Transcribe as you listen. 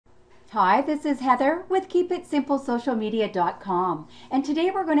Hi, this is Heather with KeepItSimpleSocialMedia.com, and today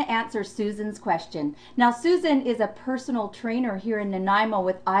we're going to answer Susan's question. Now, Susan is a personal trainer here in Nanaimo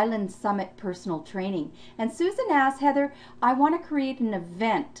with Island Summit Personal Training, and Susan asked, Heather, I want to create an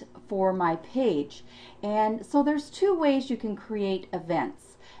event for my page, and so there's two ways you can create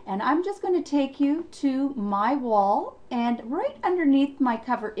events. And I'm just going to take you to my wall, and right underneath my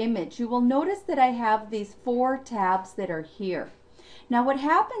cover image, you will notice that I have these 4 tabs that are here. Now what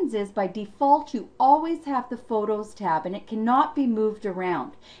happens is by default you always have the Photos tab and it cannot be moved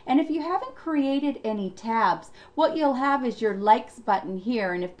around. And if you haven't created any tabs, what you'll have is your likes button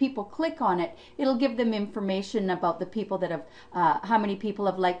here, and if people click on it, it'll give them information about the people that have, how many people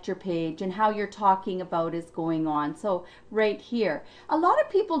have liked your page and how you're talking about is going on. So right here. A lot of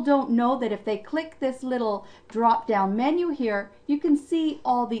people don't know that if they click this little drop down menu here, you can see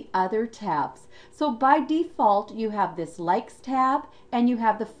all the other tabs. So by default you have this Likes tab and you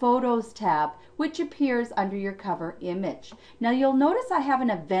have the Photos tab, which appears under your cover image. Now you'll notice I have an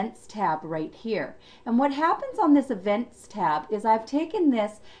Events tab right here. And what happens on this Events tab is I've taken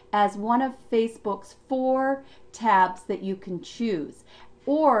this as one of Facebook's 4 tabs that you can choose.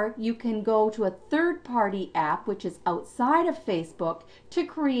 Or you can go to a third-party app, which is outside of Facebook, to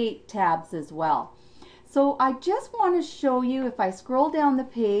create tabs as well. So I just want to show you, if I scroll down the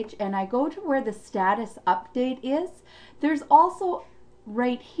page and I go to where the status update is, there's also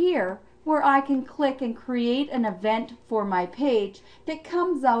right here where I can click and create an event for my page that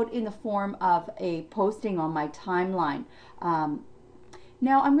comes out in the form of a posting on my timeline.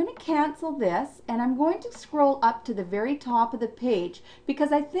 Now I'm going to cancel this and I'm going to scroll up to the very top of the page,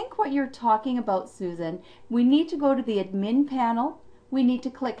 because I think what you're talking about, Susan, we need to go to the admin panel, we need to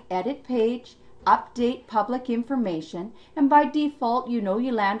click Edit Page, Update Public Information, and by default you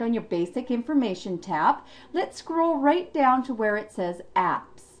land on your Basic Information tab. Let's scroll right down to where it says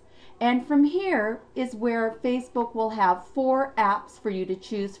Apps. And from here is where Facebook will have 4 apps for you to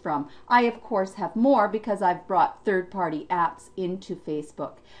choose from. I of course have more because I've brought third-party apps into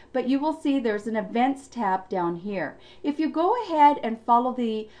Facebook. But you will see there's an Events tab down here. If you go ahead and follow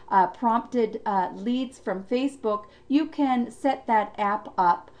the prompted leads from Facebook, you can set that app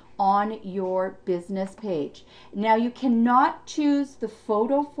up on your business page. Now you cannot choose the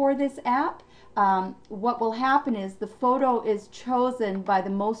photo for this app. What will happen is the photo is chosen by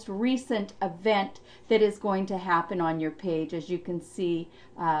the most recent event that is going to happen on your page. As you can see,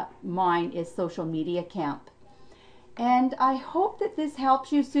 mine is Social Media Camp. And I hope that this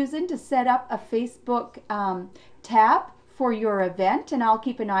helps you, Susan, to set up a Facebook tab for your event, and I'll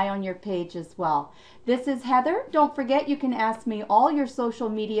keep an eye on your page as well. This is Heather. Don't forget you can ask me all your social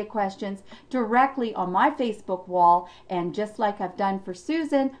media questions directly on my Facebook wall, and just like I've done for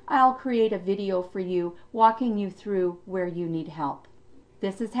Susan, I'll create a video for you walking you through where you need help.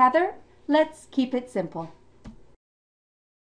 This is Heather. Let's keep it simple.